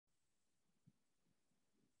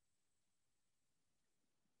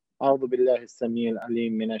أعوذ بالله السميع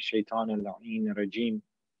العليم من الشيطان اللعين الرجيم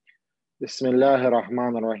بسم الله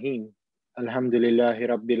الرحمن الرحيم الحمد لله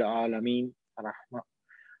رب العالمين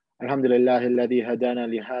الحمد لله الذي هدانا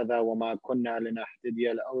لهذا وما كنا لنهتدي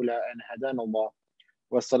لولا أن هدانا الله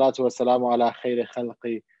والصلاة والسلام على خير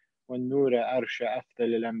خلقه والنور أرش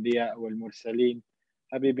أفضل الأنبياء والمرسلين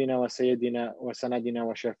حبيبنا وسيدنا وسندنا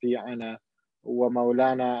وشفيعنا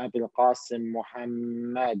ومولانا أبي القاسم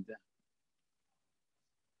محمد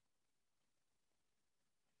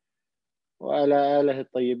وعلى آله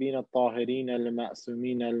الطيبين الطاهرين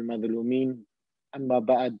المعصومين المظلومين أما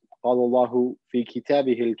بعد قال الله في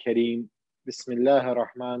كتابه الكريم بسم الله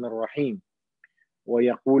الرحمن الرحيم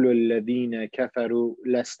ويقول الذين كفروا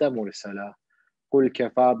لست مرسلا قل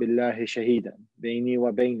كفى بالله شهيدا بيني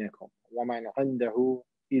وبينكم ومن عنده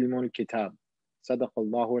علم الكتاب صدق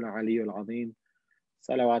الله العلي العظيم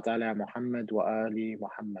صلوات على محمد وآل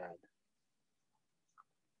محمد.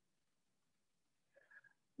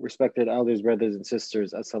 Respected elders, brothers and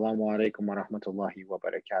sisters, Assalamu alaikum wa rahmatullahi wa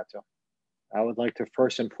barakatuh. I would like to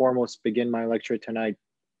first and foremost begin my lecture tonight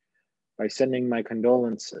by sending my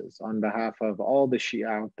condolences on behalf of all the Shia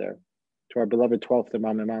out there to our beloved 12th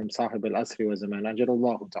Imam Sahib al-Asri wa Zaman,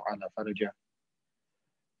 Ajalallahu ta'ala farajah.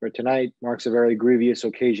 For tonight marks a very grievous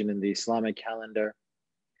occasion in the Islamic calendar,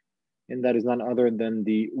 and that is none other than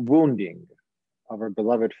the wounding of our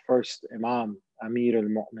beloved first Imam, Amir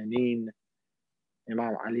al-Mu'mineen,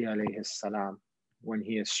 Imam Ali alayhi salam, when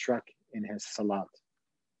he is struck in his salat.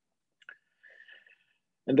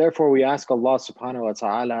 And therefore we ask Allah subhanahu wa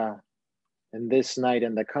ta'ala in this night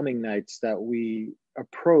and the coming nights that we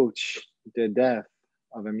approach the death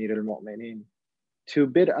of Amir al-Mu'mineen to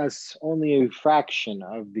bid us only a fraction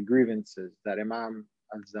of the grievances that Imam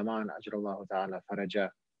al-Zaman ajrallahu ta'ala farajah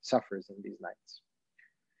suffers in these nights.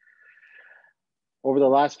 Over the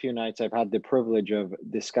last few nights, I've had the privilege of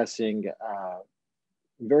discussing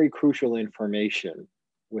very crucial information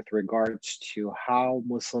with regards to how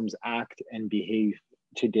Muslims act and behave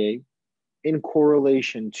today in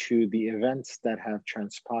correlation to the events that have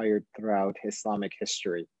transpired throughout Islamic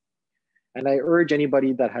history. And I urge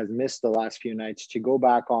anybody that has missed the last few nights to go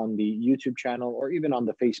back on the YouTube channel or even on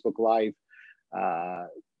the Facebook Live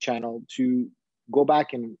channel to go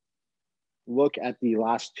back and look at the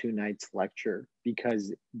last two nights lecture,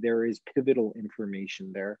 because there is pivotal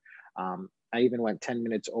information there. I even went 10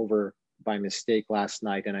 minutes over by mistake last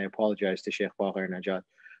night, and I apologize to Sheikh Baghir Najat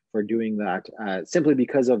for doing that, simply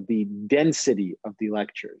because of the density of the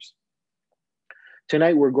lectures.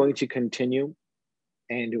 Tonight, we're going to continue,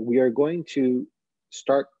 and we are going to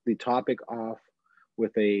start the topic off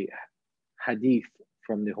with a hadith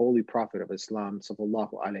from the Holy Prophet of Islam,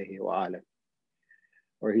 sallallahu alayhi wa alayhi,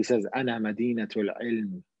 where he says, Ana madinatul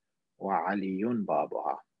ilm wa aliyun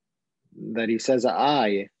babuha. That he says,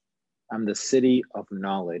 I am the city of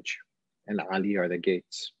knowledge, and Ali are the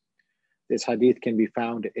gates. This hadith can be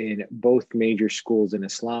found in both major schools in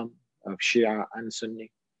Islam, of Shia and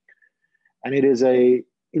Sunni. And it is an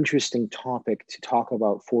interesting topic to talk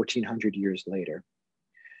about 1400 years later.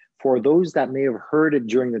 For those that may have heard it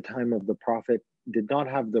during the time of the Prophet, did not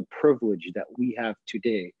have the privilege that we have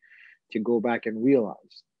today to go back and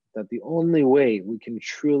realize that the only way we can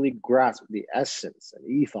truly grasp the essence and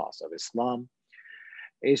ethos of Islam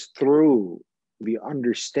is through the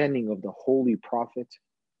understanding of the Holy Prophet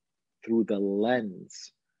through the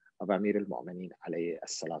lens of Amir al-Mu'mineen alayhi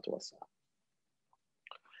as-salatu was-salam.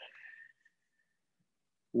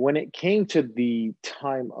 When it came to the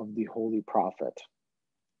time of the Holy Prophet,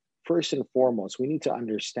 first and foremost, we need to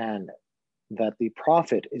understand that the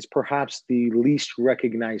Prophet is perhaps the least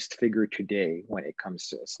recognized figure today when it comes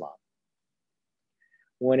to Islam.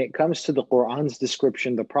 When it comes to the Quran's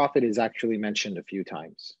description, the Prophet is actually mentioned a few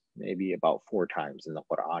times, maybe about 4 times in the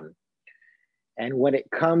Quran. And when it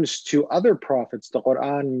comes to other prophets, the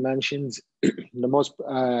Quran mentions the most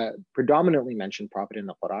predominantly mentioned prophet in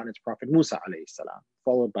the Quran is Prophet Musa alayhi salam,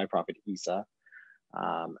 followed by Prophet Isa.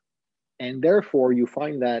 And therefore, you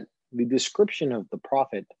find that the description of the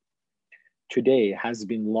Prophet today has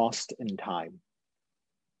been lost in time.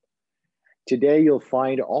 Today, you'll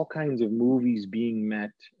find all kinds of movies being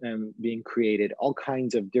created, all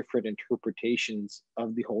kinds of different interpretations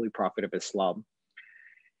of the Holy Prophet of Islam.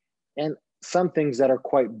 And some things that are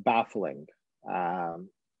quite baffling,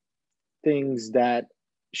 things that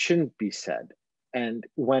shouldn't be said. And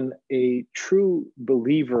when a true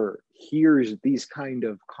believer hears these kind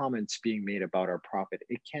of comments being made about our Prophet,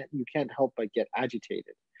 you can't help but get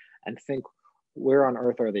agitated and think, where on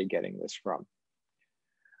earth are they getting this from?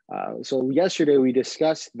 So yesterday we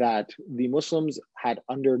discussed that the Muslims had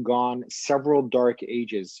undergone several dark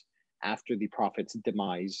ages after the Prophet's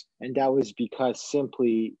demise. And that was because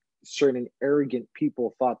simply certain arrogant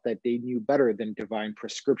people thought that they knew better than divine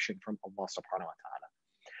prescription from Allah subhanahu wa ta'ala.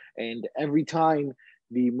 And every time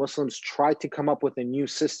the Muslims tried to come up with a new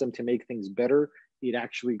system to make things better, it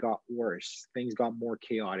actually got worse. Things got more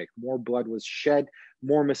chaotic. More blood was shed.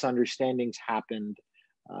 More misunderstandings happened.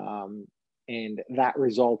 And that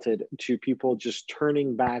resulted to people just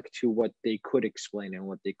turning back to what they could explain and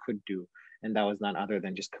what they could do. And that was none other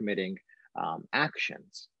than just committing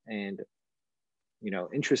actions. And,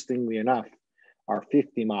 interestingly enough, our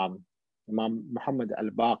fifth Imam, Imam Muhammad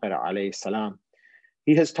al-Baqir alayhi salam,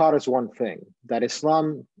 he has taught us one thing, that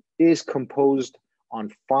Islam is composed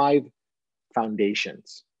on 5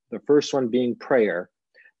 foundations. The first one being prayer,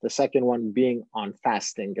 the second one being on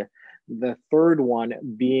fasting, the third one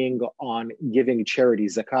being on giving charity,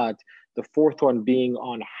 zakat, the fourth one being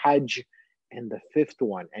on Hajj, and the fifth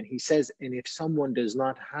one. And he says, and if someone does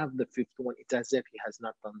not have the fifth one, it's as if he has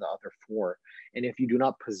not done the other 4. And if you do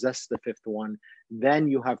not possess the fifth one, then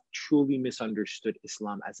you have truly misunderstood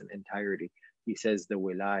Islam as an entirety. He says the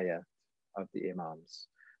wilayah of the Imams,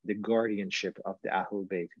 the guardianship of the Ahlul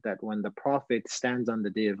Bayt, that when the Prophet stands on the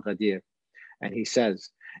day of Ghadir and he says,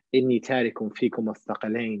 Inni tarikum fikum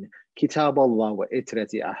al-thaqalain, kitab Allah wa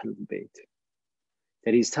itrati Ahlul Bayt,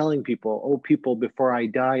 that he's telling people, oh people, before I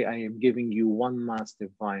die, I am giving you one last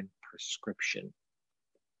divine prescription.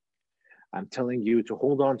 I'm telling you to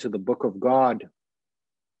hold on to the book of God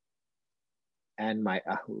and my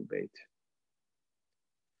Ahlul Bayt.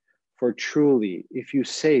 For truly, if you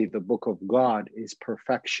say the book of God is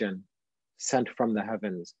perfection sent from the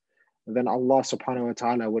heavens, then Allah subhanahu wa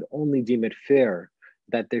ta'ala would only deem it fair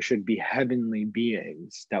that there should be heavenly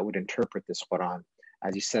beings that would interpret this Quran.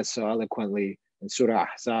 As he says so eloquently in Surah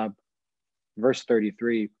Ahzab, verse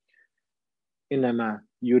 33, إِنَّمَا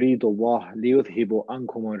يُرِيدُ اللَّهُ لِيُذْهِبُ عَنْكُمُ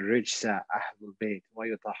الرِّجْسَ أَهْلُ الْبَيْتِ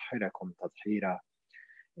وَيُطَهِّرَكُمْ تَطْهِيرًا.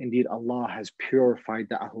 Indeed, Allah has purified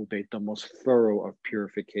the Ahlul Bayt, the most thorough of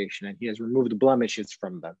purification, and He has removed blemishes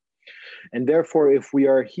from them. And therefore, if we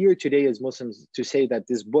are here today as Muslims to say that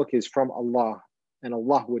this book is from Allah, and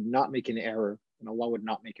Allah would not make an error, and Allah would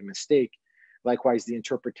not make a mistake, likewise, the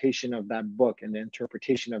interpretation of that book and the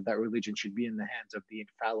interpretation of that religion should be in the hands of the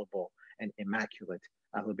infallible and immaculate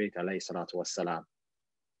Ahlul Bayt alayhi salatu wassalam.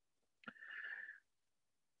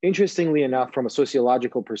 Interestingly enough, from a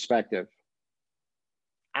sociological perspective,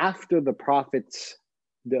 after the Prophet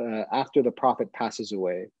passes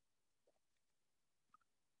away,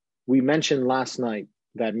 we mentioned last night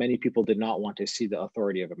that many people did not want to see the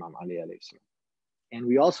authority of Imam Ali alayhi salam. And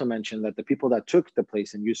we also mentioned that the people that took the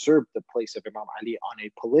place and usurped the place of Imam Ali on a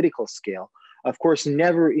political scale, of course,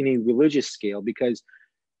 never in a religious scale, because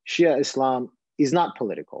Shia Islam is not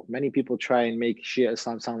political. Many people try and make Shia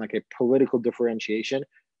Islam sound like a political differentiation.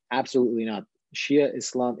 Absolutely not. Shia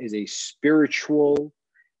Islam is a spiritual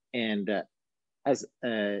and is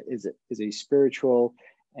a spiritual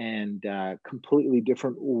and completely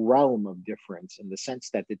different realm of difference, in the sense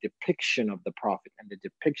that the depiction of the Prophet and the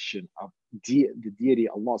depiction of the deity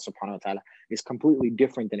Allah subhanahu wa ta'ala is completely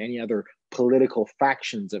different than any other political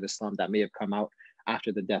factions of Islam that may have come out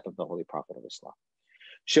after the death of the Holy Prophet of Islam.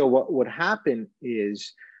 So what would happen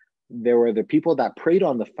is there were the people that preyed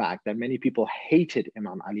on the fact that many people hated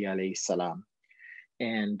Imam Ali alayhi salam.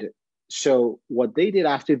 And so what they did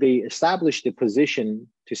after they established the position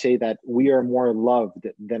to say that we are more loved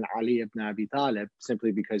than Ali ibn Abi Talib,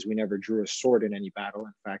 simply because we never drew a sword in any battle.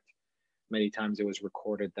 In fact, many times it was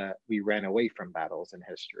recorded that we ran away from battles in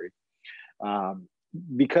history.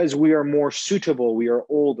 Because we are more suitable, we are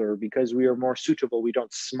older, because we are more suitable, we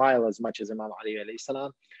don't smile as much as Imam Ali alayhi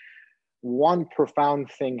salam. One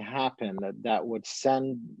profound thing happened that would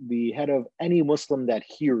send the head of any Muslim that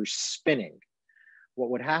hears spinning.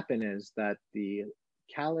 What would happen is that the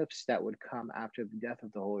caliphs that would come after the death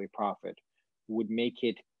of the Holy Prophet would make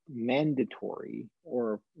it mandatory,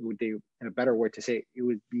 or would they, in a better word to say, it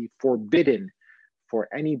would be forbidden for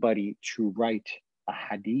anybody to write a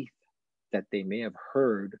hadith that they may have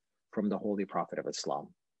heard from the Holy Prophet of Islam.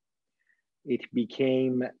 It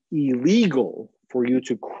became illegal for you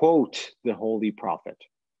to quote the Holy Prophet.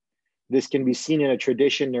 This can be seen in a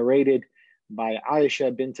tradition narrated by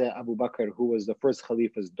Aisha bint Abu Bakr, who was the first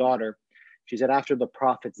Khalifa's daughter. She said, after the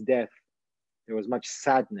Prophet's death, there was much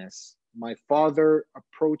sadness. My father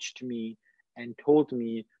approached me and told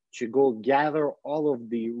me to go gather all of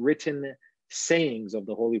the written sayings of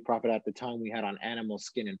the Holy Prophet at the time we had on animal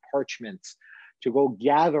skin and parchments, to go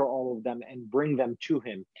gather all of them and bring them to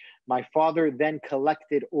him. My father then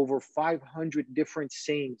collected over 500 different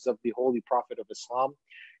sayings of the Holy Prophet of Islam,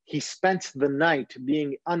 He spent the night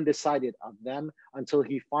being undecided of them until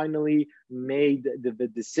he finally made the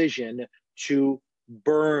decision to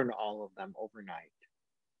burn all of them overnight.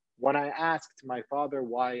 When I asked my father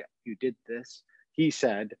why you did this, he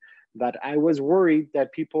said that I was worried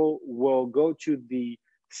that people will go to the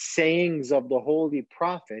sayings of the Holy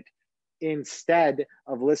Prophet instead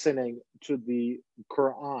of listening to the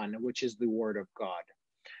Quran, which is the word of God.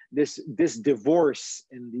 This divorce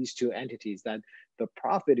in these two entities, that the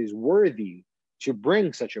Prophet is worthy to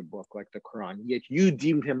bring such a book like the Quran, yet you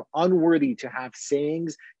deemed him unworthy to have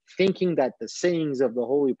sayings, thinking that the sayings of the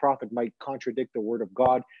Holy Prophet might contradict the word of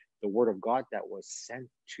God that was sent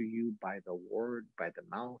to you by the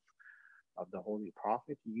mouth of the Holy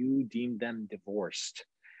Prophet. You deemed them divorced.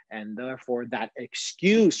 And therefore, that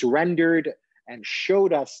excuse rendered and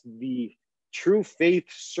showed us the true faith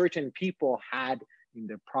certain people had in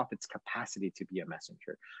the Prophet's capacity to be a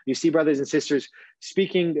messenger. You see, brothers and sisters,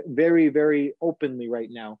 speaking very, very openly right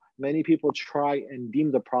now, many people try and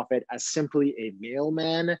deem the Prophet as simply a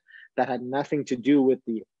mailman that had nothing to do with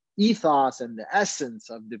the ethos and the essence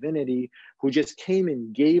of divinity, who just came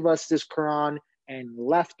and gave us this Quran and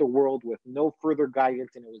left the world with no further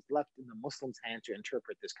guidance, and it was left in the Muslims' hand to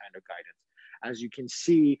interpret this kind of guidance. As you can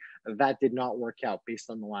see, that did not work out based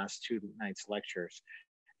on the last 2 nights' lectures.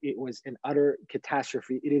 It was an utter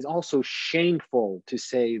catastrophe. It is also shameful to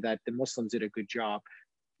say that the Muslims did a good job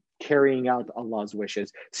carrying out Allah's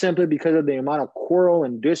wishes, simply because of the amount of quarrel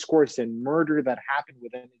and discourse and murder that happened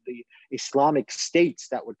within the Islamic states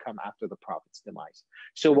that would come after the Prophet's demise.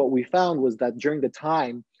 So what we found was that during the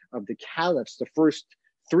time of the caliphs, the first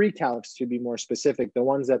 3 caliphs to be more specific, the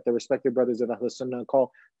ones that the respected brothers of Ahl Sunnah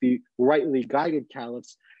call the rightly guided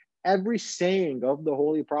caliphs, every saying of the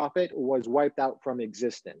Holy Prophet was wiped out from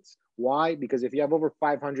existence. Why? Because if you have over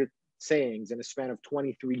 500 sayings in a span of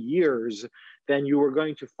 23 years, then you are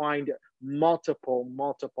going to find multiple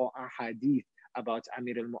ahadith about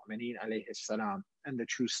Amir al-Mu'mineen alayhi salam and the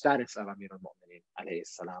true status of Amir al-Mu'mineen alayhi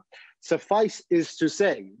salam. Suffice is to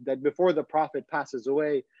say that before the Prophet passes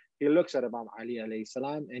away, he looks at Imam Ali alayhi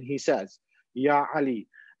salam and he says, Ya Ali,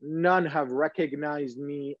 none have recognized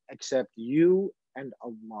me except you and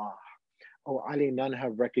Allah. Oh Ali, none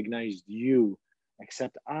have recognized you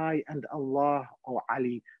except I and Allah. Oh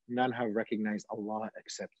Ali, none have recognized Allah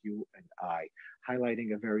except you and I.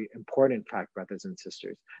 Highlighting a very important fact, brothers and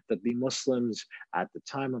sisters, that the Muslims at the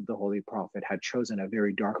time of the Holy Prophet had chosen a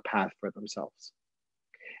very dark path for themselves.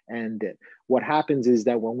 And what happens is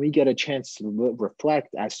that when we get a chance to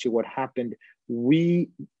reflect as to what happened, we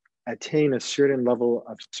attain a certain level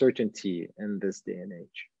of certainty in this day and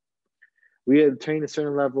age. We attain a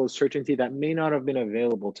certain level of certainty that may not have been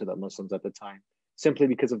available to the Muslims at the time, simply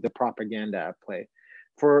because of the propaganda at play.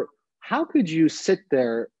 For how could you sit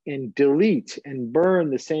there and delete and burn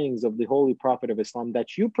the sayings of the Holy Prophet of Islam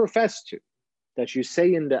that you profess to, that you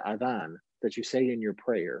say in the adhan, that you say in your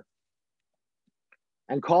prayer,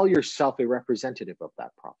 and call yourself a representative of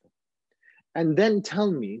that Prophet, and then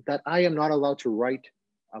tell me that I am not allowed to write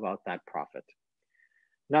about that Prophet?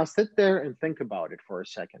 Now sit there and think about it for a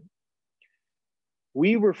second.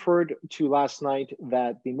 We referred to last night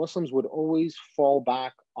that the Muslims would always fall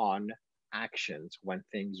back on actions when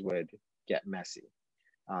things would get messy,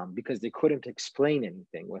 because they couldn't explain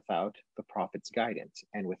anything without the Prophet's guidance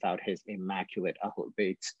and without his immaculate Ahlul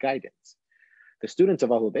Bayt's guidance. The students of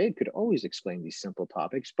Ahlul Bayt could always explain these simple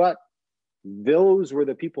topics, but those were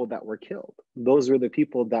the people that were killed. Those were the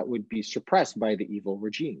people that would be suppressed by the evil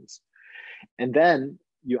regimes. And then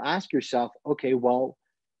you ask yourself, okay, well,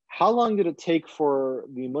 how long did it take for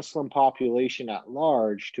the Muslim population at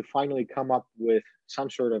large to finally come up with some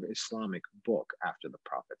sort of Islamic book after the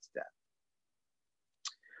Prophet's death?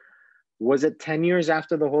 Was it 10 years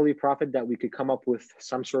after the Holy Prophet that we could come up with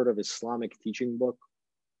some sort of Islamic teaching book?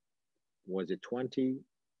 Was it 20?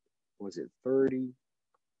 Was it 30?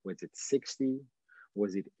 Was it 60?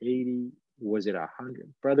 Was it 80? Was it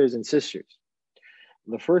 100? Brothers and sisters,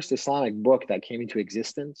 the first Islamic book that came into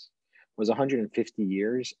existence was 150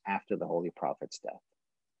 years after the Holy Prophet's death.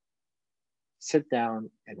 Sit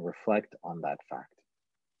down and reflect on that fact.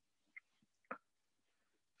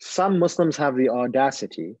 Some Muslims have the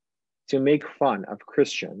audacity to make fun of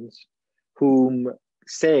Christians whom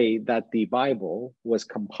say that the Bible was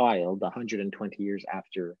compiled 120 years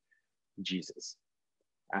after Jesus'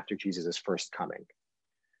 first coming.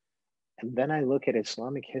 And then I look at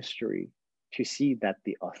Islamic history to see that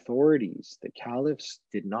the authorities, the caliphs,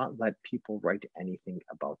 did not let people write anything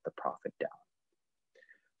about the Prophet down.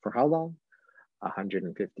 For how long?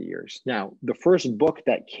 150 years. Now, the first book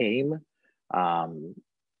that came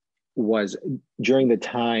was during the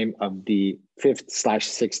time of the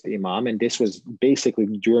 5th/6th Imam, and this was basically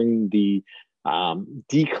during the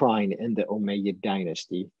decline in the Umayyad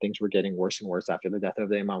dynasty. Things were getting worse and worse after the death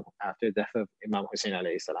of Imam Hussein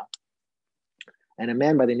alayhi salam. And a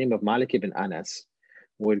man by the name of Malik ibn Anas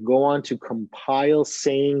would go on to compile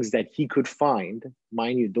sayings that he could find.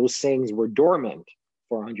 Mind you, those sayings were dormant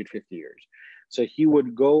for 150 years. So he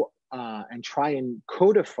would go and try and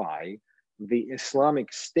codify the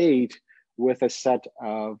Islamic State with a set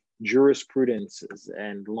of jurisprudences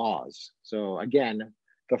and laws. So again,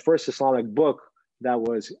 the first Islamic book that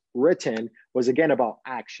was written was again about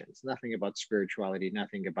actions, nothing about spirituality,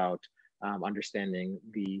 nothing about understanding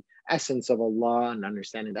the essence of Allah and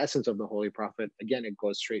understanding the essence of the Holy Prophet. Again, it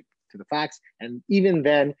goes straight to the facts. And even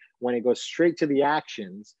then, when it goes straight to the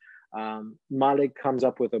actions, Malik comes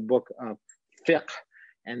up with a book of fiqh.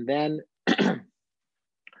 And then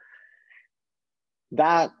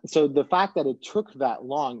so the fact that it took that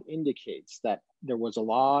long indicates that there was a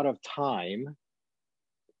lot of time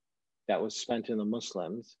that was spent in the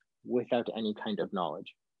Muslims without any kind of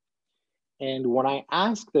knowledge. And when I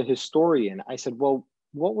asked the historian, I said, well,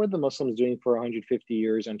 what were the Muslims doing for 150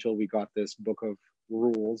 years until we got this book of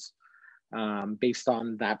rules based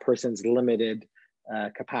on that person's limited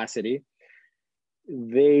capacity?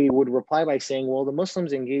 They would reply by saying, well, the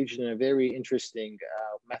Muslims engaged in a very interesting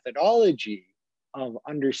methodology of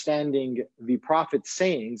understanding the Prophet's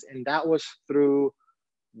sayings, and that was through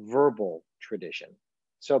verbal tradition.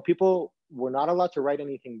 So people were not allowed to write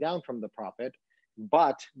anything down from the Prophet,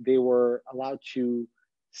 but they were allowed to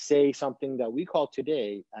say something that we call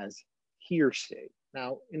today as hearsay.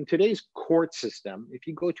 Now, in today's court system, if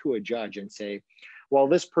you go to a judge and say, well,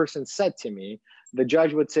 this person said to me, the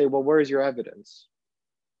judge would say, well, where's your evidence?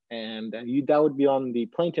 And that would be on the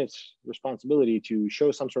plaintiff's responsibility to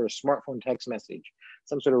show some sort of smartphone text message,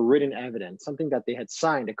 some sort of written evidence, something that they had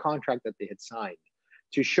signed, a contract that they had signed,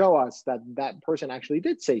 to show us that that person actually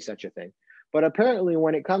did say such a thing. But apparently,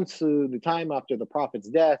 when it comes to the time after the Prophet's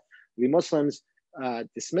death, the Muslims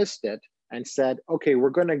dismissed it and said, okay, we're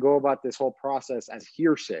going to go about this whole process as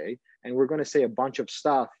hearsay, and we're going to say a bunch of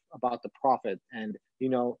stuff about the Prophet and,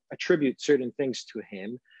 attribute certain things to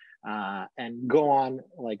him and go on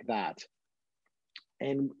like that.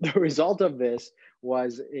 And the result of this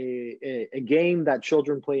was a game that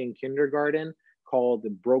children play in kindergarten called the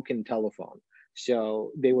broken telephone.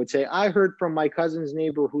 So they would say, I heard from my cousin's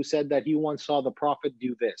neighbor who said that he once saw the Prophet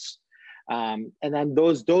do this. And then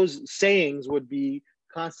those sayings would be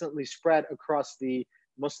constantly spread across the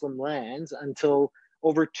Muslim lands until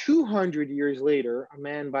over 200 years later, a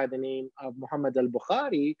man by the name of Muhammad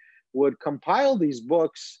al-Bukhari would compile these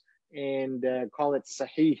books and call it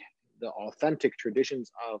Sahih, the authentic traditions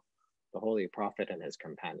of the Holy Prophet and his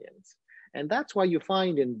companions. And that's why you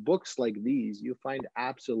find in books like these, you find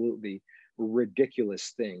absolutely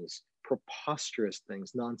ridiculous things, preposterous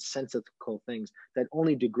things, nonsensical things that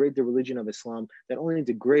only degrade the religion of Islam, that only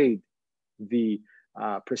degrade the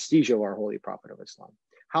prestige of our Holy Prophet of Islam.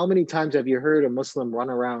 How many times have you heard a Muslim run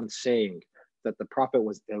around saying that the Prophet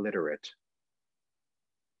was illiterate?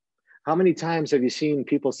 How many times have you seen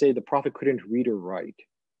people say the Prophet couldn't read or write?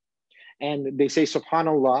 And they say,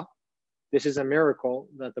 subhanAllah, this is a miracle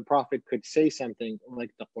that the Prophet could say something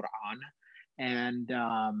like the Quran,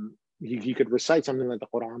 and he could recite something like the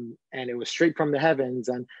Quran, and it was straight from the heavens,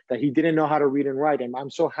 and that he didn't know how to read and write. And I'm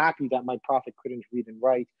so happy that my Prophet couldn't read and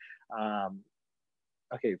write.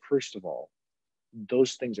 Okay, first of all,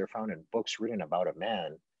 those things are found in books written about a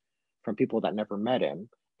man from people that never met him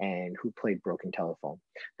and who played broken telephone.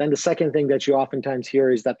 Then the second thing that you oftentimes hear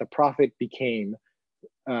is that the Prophet became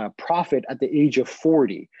prophet at the age of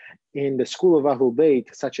 40. In the school of Ahlul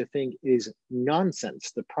Bayt, such a thing is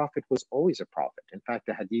nonsense. The Prophet was always a prophet. In fact,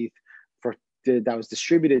 the hadith that was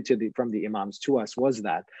distributed from the Imams to us was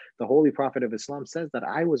that the Holy Prophet of Islam says that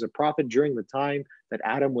I was a prophet during the time that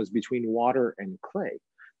Adam was between water and clay.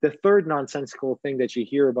 The third nonsensical thing that you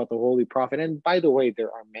hear about the Holy Prophet, and by the way,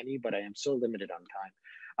 there are many, but I am so limited on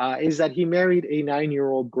time, is that he married a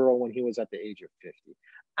 9-year-old girl when he was at the age of 50.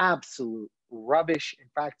 Absolute rubbish. In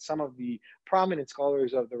fact, some of the prominent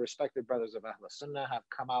scholars of the respected brothers of Ahl Sunnah have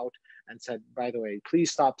come out and said, by the way,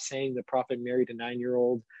 please stop saying the Prophet married a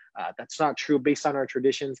 9-year-old. That's not true based on our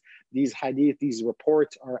traditions. These hadith, these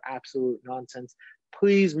reports are absolute nonsense.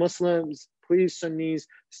 Please, Muslims, please, Sunnis,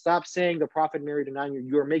 stop saying the Prophet married a 9-year-old.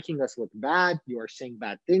 You are making us look bad. You are saying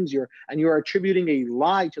bad things. You are attributing a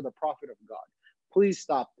lie to the Prophet of God. Please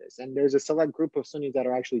stop this. And there's a select group of Sunnis that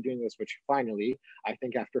are actually doing this, which finally, I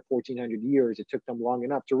think after 1400 years, it took them long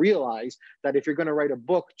enough to realize that if you're going to write a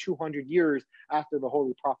book 200 years after the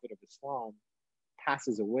Holy Prophet of Islam,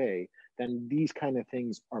 passes away, then these kind of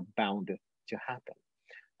things are bound to happen.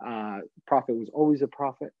 Prophet was always a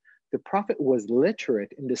prophet. The Prophet was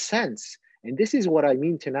literate in the sense, and this is what I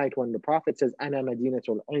mean tonight when the Prophet says, "Ana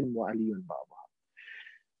madinatul ilm wa aliyun babaha."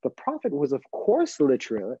 The Prophet was, of course,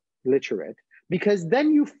 literate, because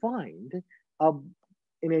then you find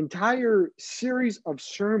an entire series of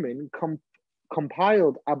sermon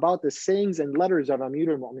compiled about the sayings and letters of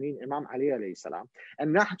Amir al-Mu'mineen, Imam Ali alayhi salam.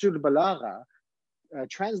 And Nahjul Balagha,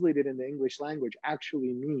 translated in the English language,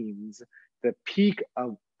 actually means the peak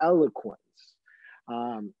of eloquence.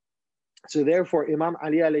 So therefore, Imam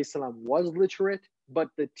Ali alayhi salam was literate, but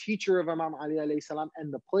the teacher of Imam Ali alayhi salam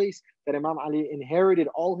and the place that Imam Ali inherited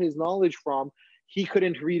all his knowledge from, he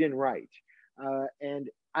couldn't read and write.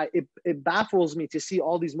 It baffles me to see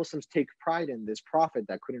all these Muslims take pride in this prophet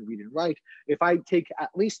that couldn't read and write. If I take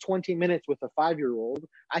at least 20 minutes with a 5-year-old,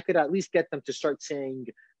 I could at least get them to start saying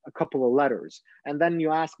a couple of letters. And then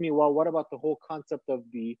you ask me, well, what about the whole concept of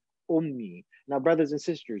the ummi? Now, brothers and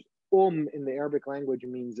sisters, in the Arabic language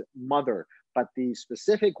means mother, but the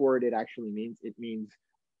specific word it actually means, it means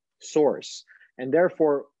source. And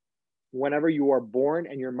therefore, whenever you are born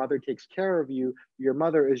and your mother takes care of you, your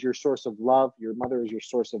mother is your source of love, your mother is your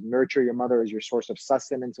source of nurture, your mother is your source of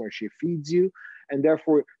sustenance where she feeds you. And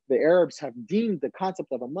therefore, the Arabs have deemed the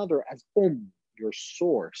concept of a mother as your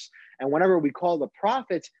source. And whenever we call the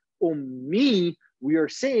Prophet Ummi, we are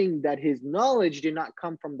saying that his knowledge did not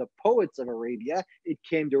come from the poets of Arabia, it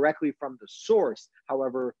came directly from the source.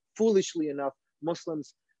 However, foolishly enough,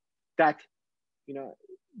 Muslims,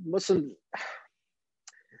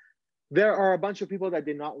 there are a bunch of people that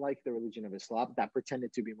did not like the religion of Islam that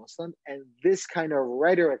pretended to be Muslim, and this kind of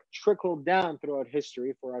rhetoric trickled down throughout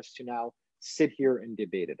history for us to now sit here and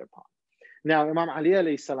debate it upon. Now, Imam Ali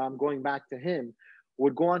alayhi salam, going back to him,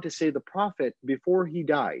 would go on to say the Prophet, before he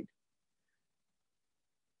died,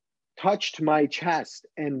 touched my chest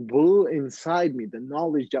and blew inside me the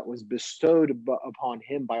knowledge that was bestowed upon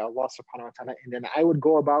him by Allah subhanahu wa ta'ala, and then I would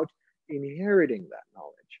go about inheriting that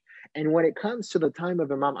knowledge. And when it comes to the time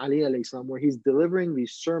of Imam Ali alayhi salam, where he's delivering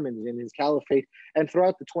these sermons in his caliphate, and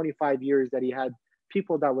throughout the 25 years that he had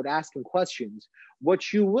people that would ask him questions,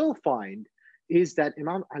 what you will find is that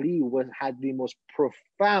Imam Ali had the most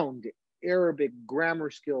profound Arabic grammar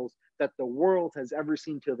skills that the world has ever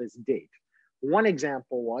seen to this date. One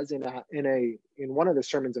example was in one of the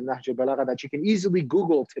sermons of Nahj al-Balagha that you can easily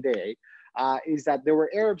Google today, is that there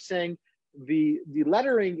were Arabs saying the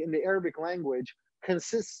lettering in the Arabic language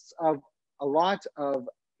consists of a lot of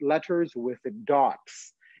letters with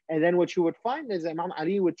dots. And then what you would find is Imam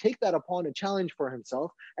Ali would take that upon a challenge for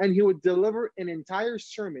himself, and he would deliver an entire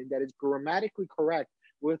sermon that is grammatically correct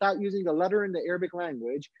without using a letter in the Arabic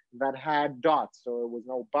language that had dots. So it was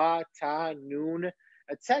no ba, ta, noon,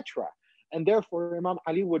 etc. And therefore, Imam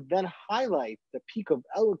Ali would then highlight the peak of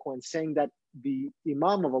eloquence, saying that the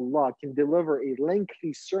Imam of Allah can deliver a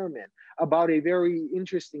lengthy sermon about a very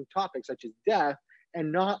interesting topic such as death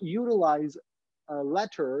and not utilize a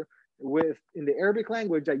letter in the Arabic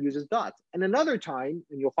language that uses dots. And another time,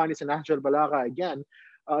 and you'll find this in Nahj al-Balagha again,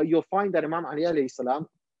 you'll find that Imam Ali alayhi salam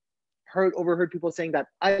overheard people saying that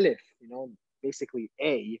alif, basically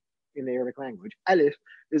A in the Arabic language, alif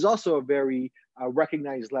is also a very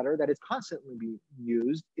recognized letter that is constantly being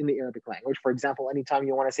used in the Arabic language. For example, anytime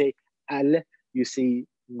you want to say al, you see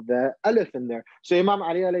the alif in there. So Imam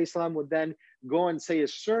Ali alayhi salam would then go and say a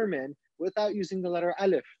sermon without using the letter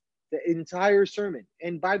alif, the entire sermon.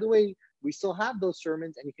 And by the way, we still have those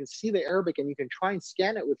sermons, and you can see the Arabic, and you can try and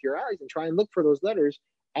scan it with your eyes and try and look for those letters,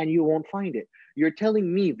 and you won't find it. You're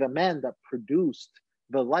telling me the man that produced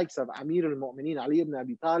the likes of Amir al-Mu'mineen, Ali ibn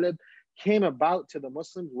Abi Talib, came about to the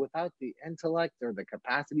Muslims without the intellect or the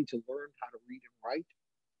capacity to learn how to read and write?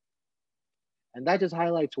 And that just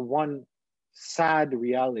highlights one sad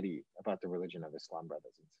reality about the religion of Islam,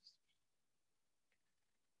 brothers and sisters.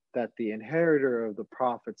 That the inheritor of the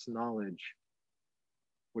Prophet's knowledge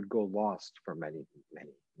would go lost for many,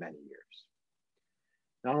 many, many years.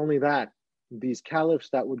 Not only that, these caliphs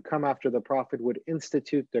that would come after the Prophet would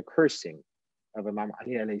institute the cursing of Imam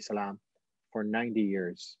Ali alayhi salam for 90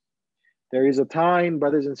 years. There is a time,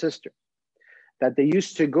 brothers and sisters, that they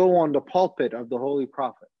used to go on the pulpit of the Holy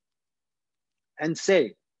Prophet and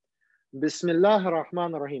say, Bismillah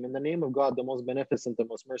ar-Rahman ar-Rahim, in the name of God, the most beneficent, the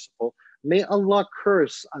most merciful, may Allah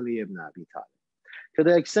curse Ali ibn Abi Talib. To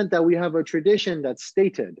the extent that we have a tradition that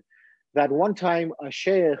stated that one time a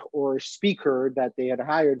sheikh or a speaker that they had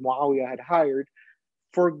hired, Muawiyah had hired,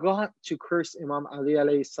 forgot to curse Imam Ali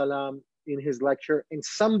alayhi salam in his lecture, and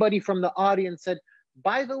somebody from the audience said,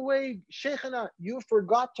 by the way, Shaykhana, you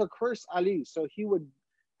forgot to curse Ali. So he would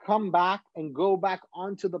come back and go back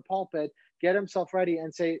onto the pulpit, get himself ready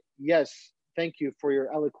and say, yes, thank you for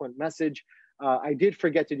your eloquent message. I did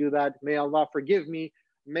forget to do that. May Allah forgive me.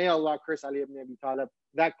 May Allah curse Ali ibn Abi Talib.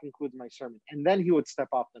 That concludes my sermon. And then he would step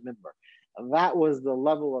off the minbar. That was the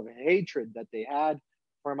level of hatred that they had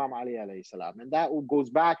for Imam Ali alayhi salam. And that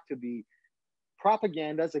goes back to the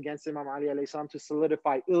propagandas against Imam Ali alayhi salam to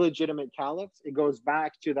solidify illegitimate caliphs. It goes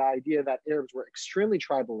back to the idea that Arabs were extremely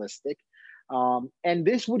tribalistic. And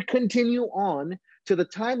this would continue on to the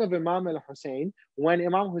time of Imam al-Hussein, when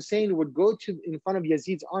Imam Hussein would go to in front of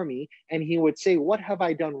Yazid's army and he would say, what have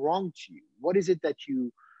I done wrong to you? What is it that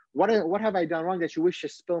what have I done wrong that you wish to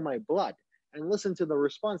spill my blood? And listen to the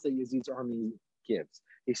response that Yazid's army gives.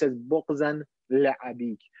 He says, "Bughzan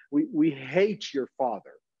la'abik." We hate your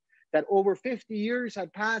father. That over 50 years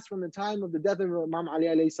had passed from the time of the death of Imam Ali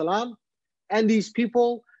alayhi salam, and these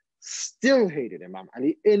people still hated Imam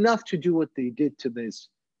Ali enough to do what they did to his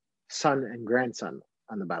son and grandson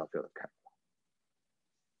on the battlefield of Karbala.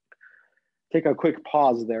 Take a quick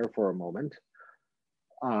pause there for a moment.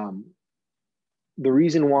 The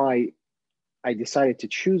reason why I decided to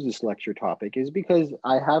choose this lecture topic is because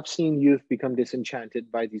I have seen youth become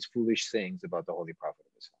disenchanted by these foolish sayings about the Holy Prophet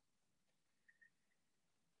of Islam.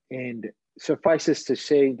 And suffices to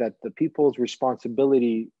say that the people's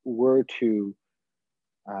responsibility were to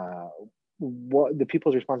what the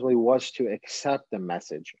people's responsibility was to accept the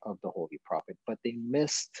message of the Holy Prophet, but they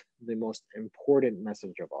missed the most important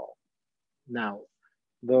message of all. Now,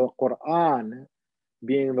 the Quran,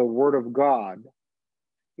 being the word of God,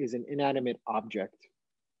 is an inanimate object.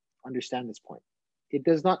 Understand this point. It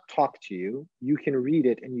does not talk to you. You can read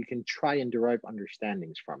it and you can try and derive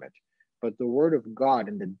understandings from it. But the word of God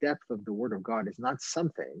and the depth of the word of God is not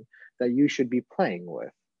something that you should be playing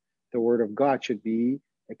with. The word of God should be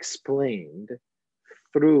explained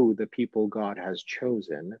through the people God has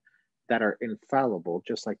chosen that are infallible,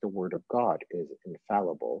 just like the word of God is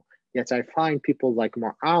infallible. Yet I find people like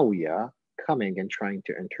Muawiyah coming and trying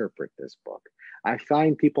to interpret this book. I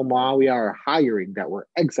find people Muawiyah are hiring that were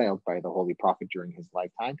exiled by the Holy Prophet during his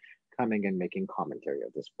lifetime, coming and making commentary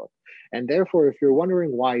of this book. And therefore, if you're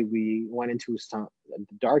wondering why we went into some the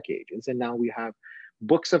Dark Ages, and now we have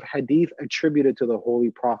books of hadith attributed to the Holy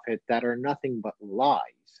Prophet that are nothing but lies,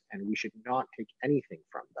 and we should not take anything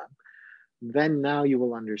from them, then now you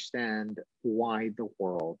will understand why the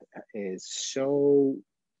world is so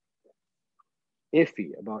iffy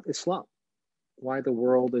about Islam, why the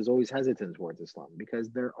world is always hesitant towards Islam, because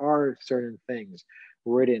there are certain things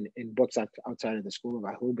written in books outside of the school of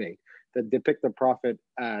Ahlul Bayt that depict the Prophet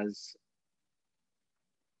as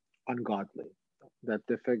ungodly, that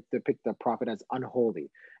depict the Prophet as unholy.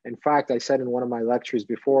 In fact, I said in one of my lectures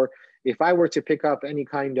before, if I were to pick up any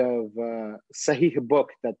kind of Sahih book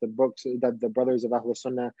that the brothers of Ahlul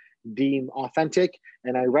Sunnah deem authentic,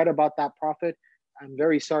 and I read about that Prophet, I'm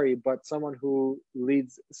very sorry, but someone who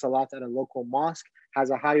leads Salat at a local mosque has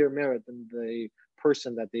a higher merit than the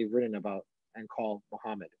person that they've written about and call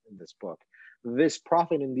Muhammad in this book. This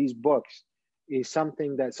Prophet in these books is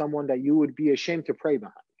someone that you would be ashamed to pray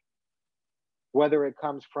behind. Whether it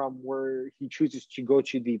comes from where he chooses to go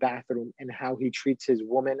to the bathroom and how he treats his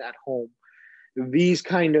woman at home, these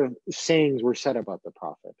kind of sayings were said about the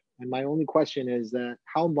Prophet. And my only question is that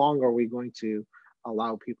how long are we going to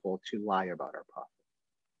allow people to lie about our Prophet?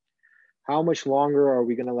 How much longer are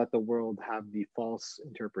we going to let the world have the false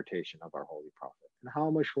interpretation of our Holy Prophet? And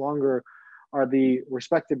how much longer are the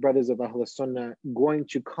respected brothers of Ahlul Sunnah going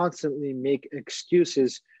to constantly make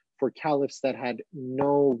excuses for caliphs that had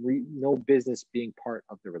no business being part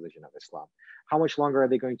of the religion of Islam? How much longer are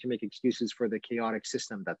they going to make excuses for the chaotic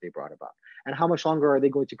system that they brought about? And how much longer are they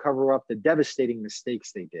going to cover up the devastating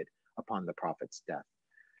mistakes they did upon the Prophet's death?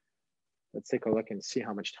 Let's take a look and see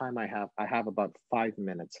how much time I have. I have about 5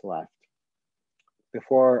 minutes left.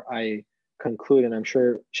 Before I conclude, and I'm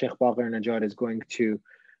sure Sheikh Baqir Najjar is going to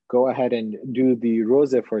go ahead and do the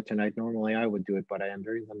roza for tonight. Normally I would do it, but I am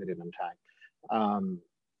very limited on time.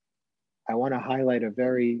 I want to highlight a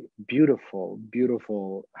very beautiful,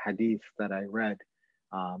 beautiful hadith that I read,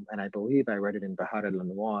 and I believe I read it in Bahar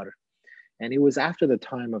al-Anwar. And it was after the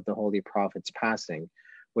time of the Holy Prophet's passing.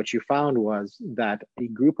 What you found was that a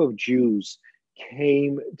group of Jews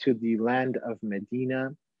came to the land of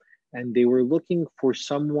Medina, and they were looking for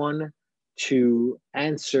someone to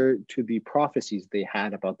answer to the prophecies they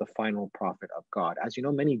had about the final prophet of God. As you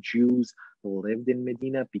know, many Jews lived in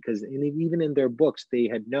Medina because even in their books, they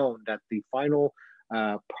had known that the final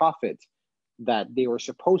prophet that they were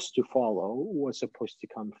supposed to follow was supposed to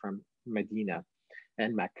come from Medina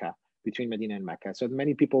and Mecca. between Medina and Mecca. So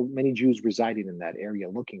many people, many Jews resided in that area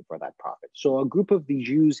looking for that prophet. So a group of the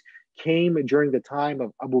Jews came during the time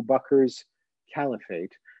of Abu Bakr's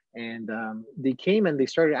caliphate, and they came and they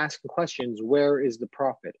started asking questions, where is the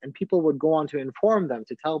prophet? And people would go on to inform them,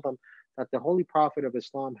 to tell them that the holy prophet of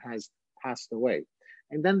Islam has passed away.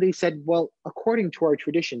 And then they said, well, according to our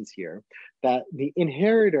traditions here, that the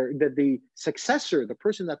inheritor, that the successor, the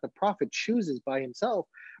person that the prophet chooses by himself,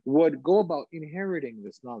 would go about inheriting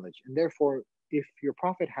this knowledge. And therefore, if your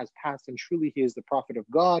prophet has passed and truly he is the prophet of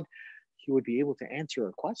God, he would be able to answer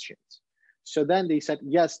our questions. So then they said,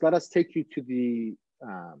 yes, let us take you to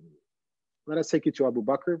Abu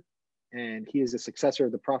Bakr, and he is the successor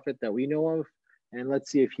of the prophet that we know of, and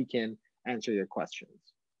let's see if he can answer your questions.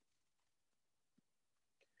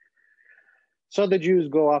 So the Jews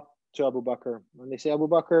go up to Abu Bakr and they say, Abu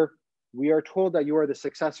Bakr, we are told that you are the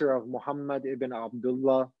successor of Muhammad ibn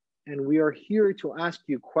Abdullah, and we are here to ask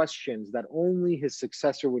you questions that only his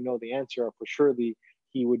successor would know the answer of, for surely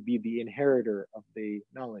he would be the inheritor of the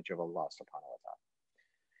knowledge of Allah subhanahu wa ta'ala.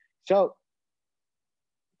 So,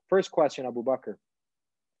 first question, Abu Bakr,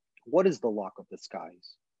 what is the lock of the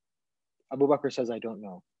skies? Abu Bakr says, I don't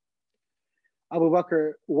know. Abu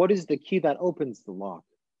Bakr, what is the key that opens the lock?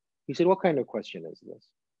 He said, what kind of question is this?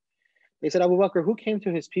 They said, Abu Bakr, who came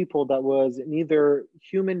to his people that was neither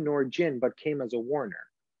human nor jinn, but came as a warner?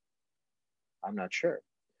 I'm not sure.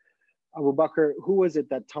 Abu Bakr, who was it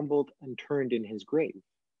that tumbled and turned in his grave?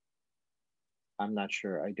 I'm not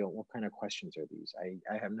sure. I don't. What kind of questions are these?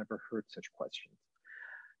 I have never heard such questions.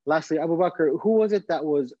 Lastly, Abu Bakr, who was it that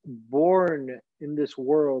was born in this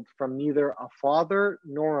world from neither a father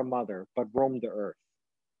nor a mother, but roamed the earth?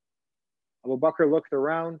 Abu Bakr looked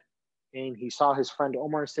around and he saw his friend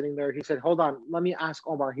Omar sitting there. He said, hold on, let me ask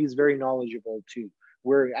Omar. He's very knowledgeable too.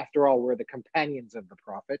 After all, we're the companions of the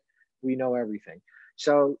Prophet. We know everything.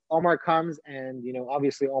 So Omar comes and,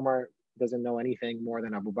 obviously Omar doesn't know anything more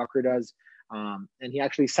than Abu Bakr does. And he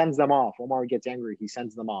actually sends them off. Omar gets angry. He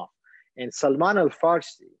sends them off. And Salman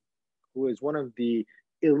al-Farsi, who is one of the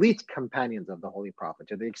elite companions of the Holy Prophet,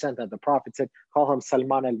 to the extent that the Prophet said, call him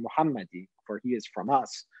Salman al-Muhammadi, for he is from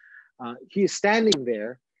us. He is standing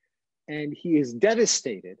there and he is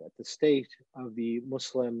devastated at the state of the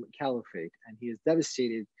Muslim caliphate. And he is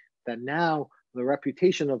devastated that now the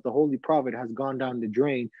reputation of the Holy Prophet has gone down the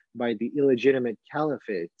drain by the illegitimate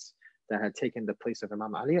caliphates that had taken the place of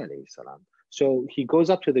Imam Ali alayhi salam. So he goes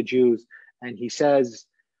up to the Jews and he says,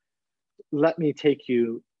 let me take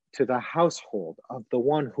you to the household of the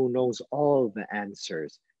one who knows all the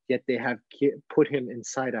answers, yet they have put him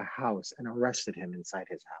inside a house and arrested him inside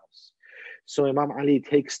his house. So Imam Ali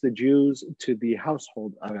takes the Jews to the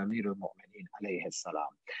household of Amir al-Mu'mineen alayhi salam.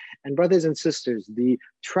 And brothers and sisters, the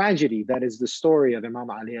tragedy that is the story of Imam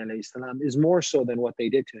Ali alayhi salam is more so than what they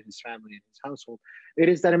did to his family and his household. It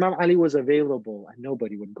is that Imam Ali was available and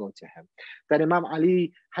nobody would go to him. That Imam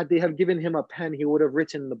Ali, had they have given him a pen, he would have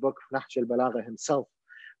written the book Nahj al-Balagha himself.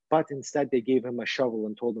 But instead they gave him a shovel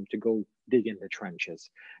and told him to go dig in the trenches.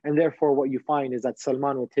 And therefore what you find is that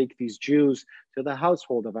Salman will take these Jews to the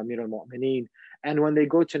household of Amir al-Mu'mineen. And when they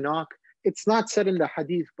go to knock, it's not said in the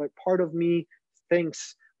hadith, but part of me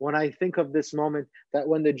thinks, when I think of this moment, that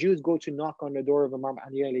when the Jews go to knock on the door of Imam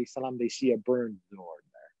Ali alayhi salam, they see a burned door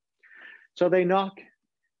there. So they knock.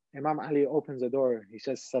 Imam Ali opens the door. He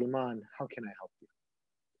says, Salman, how can I help you?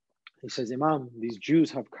 He says, Imam, these Jews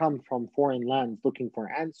have come from foreign lands looking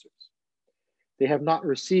for answers. They have not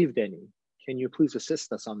received any. Can you please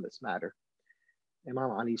assist us on this matter? Imam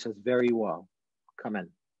Ali says, very well, come in.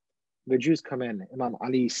 The Jews come in. Imam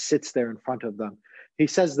Ali sits there in front of them. He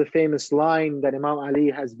says the famous line that Imam Ali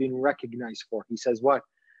has been recognized for. He says what?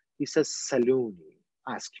 He says, Saluni,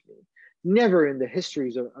 ask me. Never in the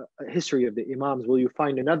history of the Imams will you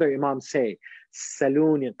find another Imam say,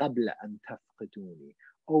 Saluni qabla an tafqiduni.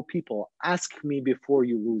 Oh people, ask me before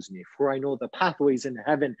you lose me, for I know the pathways in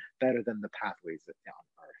heaven better than the pathways on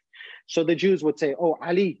earth. So the Jews would say, oh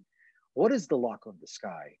Ali, what is the lock of the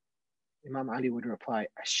sky? Imam Ali would reply,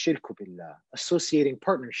 Ashirku billah, associating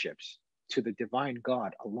partnerships to the divine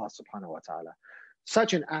God, Allah subhanahu wa ta'ala.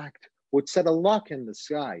 Such an act would set a lock in the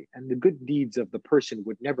sky, and the good deeds of the person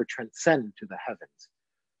would never transcend to the heavens.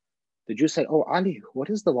 The Jews said, oh Ali, what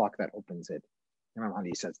is the lock that opens it? Imam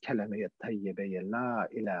Ali says, la ilaha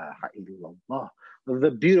illallah.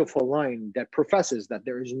 The beautiful line that professes that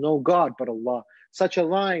there is no God but Allah. Such a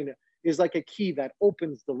line is like a key that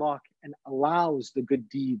opens the lock and allows the good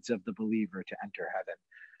deeds of the believer to enter heaven.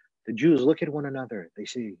 The Jews look at one another. They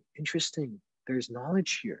say, interesting. there's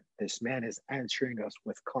knowledge here. This man is answering us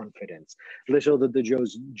with confidence. Little did the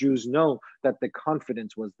Jews know that the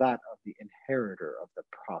confidence was that of the inheritor of the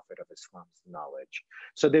Prophet of Islam's knowledge.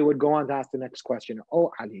 So they would go on to ask the next question,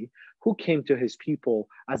 "Oh Ali, who came to his people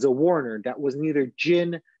as a warner that was neither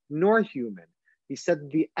jinn nor human?" He said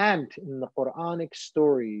the ant in the Quranic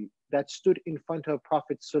story that stood in front of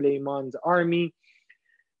Prophet Suleiman's army,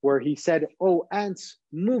 where he said, "Oh, ants,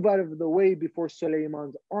 move out of the way before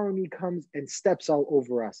Suleiman's army comes and steps all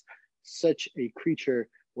over us." Such a creature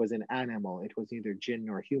was an animal. It was neither jinn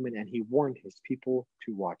nor human, and he warned his people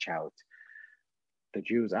to watch out. The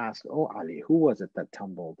Jews asked, "Oh, Ali, who was it that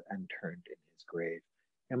tumbled and turned in his grave?"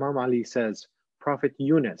 Imam Ali says, Prophet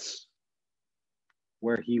Yunus,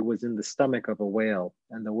 where he was in the stomach of a whale,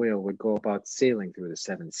 and the whale would go about sailing through the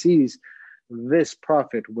seven seas. This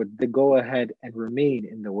prophet would go ahead and remain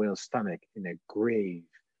in the whale's stomach in a grave,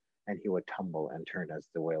 and he would tumble and turn as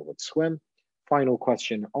the whale would swim. Final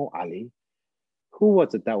question, "Oh Ali, who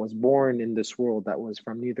was it that was born in this world that was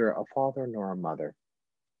from neither a father nor a mother?"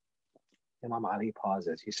 Imam Ali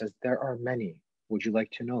pauses. He says, "There are many. Would you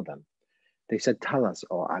like to know them?" They said, "Tell us,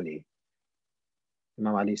 O Ali."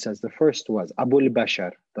 Imam Ali says, the first was Abul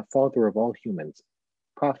Bashar, the father of all humans.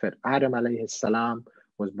 Prophet Adam alayhi salam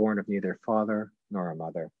was born of neither father nor a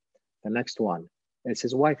mother. The next one is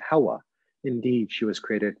his wife Hawa. Indeed, she was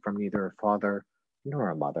created from neither a father nor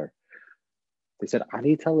a mother. They said,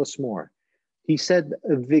 "Ali, tell us more." He said,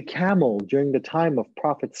 the camel during the time of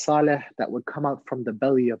Prophet Saleh that would come out from the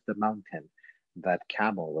belly of the mountain, that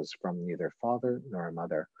camel was from neither father nor a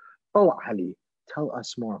mother. "Oh Ali, tell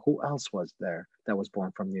us more. Who else was there that was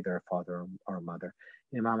born from neither a father or a mother?"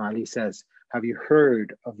 Imam Ali says, "Have you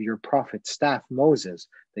heard of your prophet's staff, Moses?"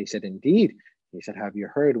 They said, "Indeed." He said, "Have you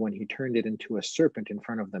heard when he turned it into a serpent in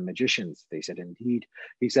front of the magicians?" They said, "Indeed."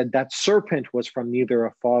 He said, "That serpent was from neither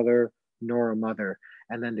a father nor a mother."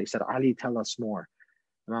 And then they said, "Ali, tell us more."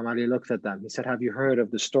 Imam Ali looked at them. He said, "Have you heard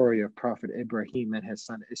of the story of Prophet Ibrahim and his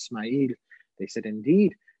son Ismail?" They said,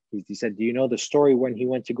 "Indeed." He said, "Do you know the story when he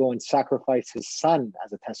went to go and sacrifice his son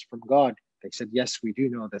as a test from God?" They said, "Yes, we do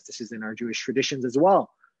know that. This is in our Jewish traditions as well."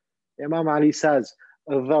 Imam Ali says,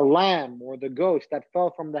 the lamb or the goat that fell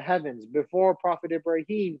from the heavens before Prophet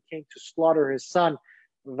Ibrahim came to slaughter his son,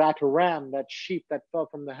 that ram, that sheep that fell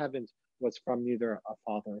from the heavens was from neither a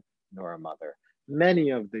father nor a mother. Many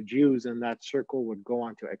of the Jews in that circle would go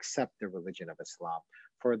on to accept the religion of Islam.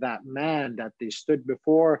 For that man that they stood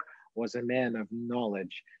before was a man of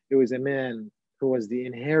knowledge. It was a man who was the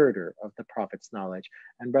inheritor of the Prophet's knowledge.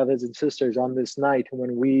 And brothers and sisters, on this night,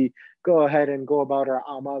 when we go ahead and go about our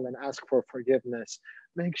amal and ask for forgiveness,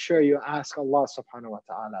 make sure you ask Allah subhanahu wa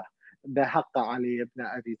ta'ala the Haqqa Ali ibn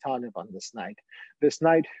Abi Talib on this night. This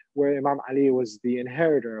night where Imam Ali was the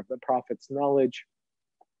inheritor of the Prophet's knowledge,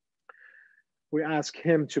 we ask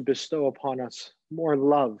him to bestow upon us more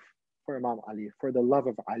love for Imam Ali, for the love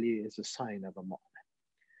of Ali is a sign of a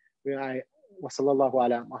mu'min. وصلى الله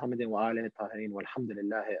على محمد وآله الطاهرين والحمد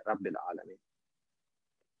لله رب العالمين.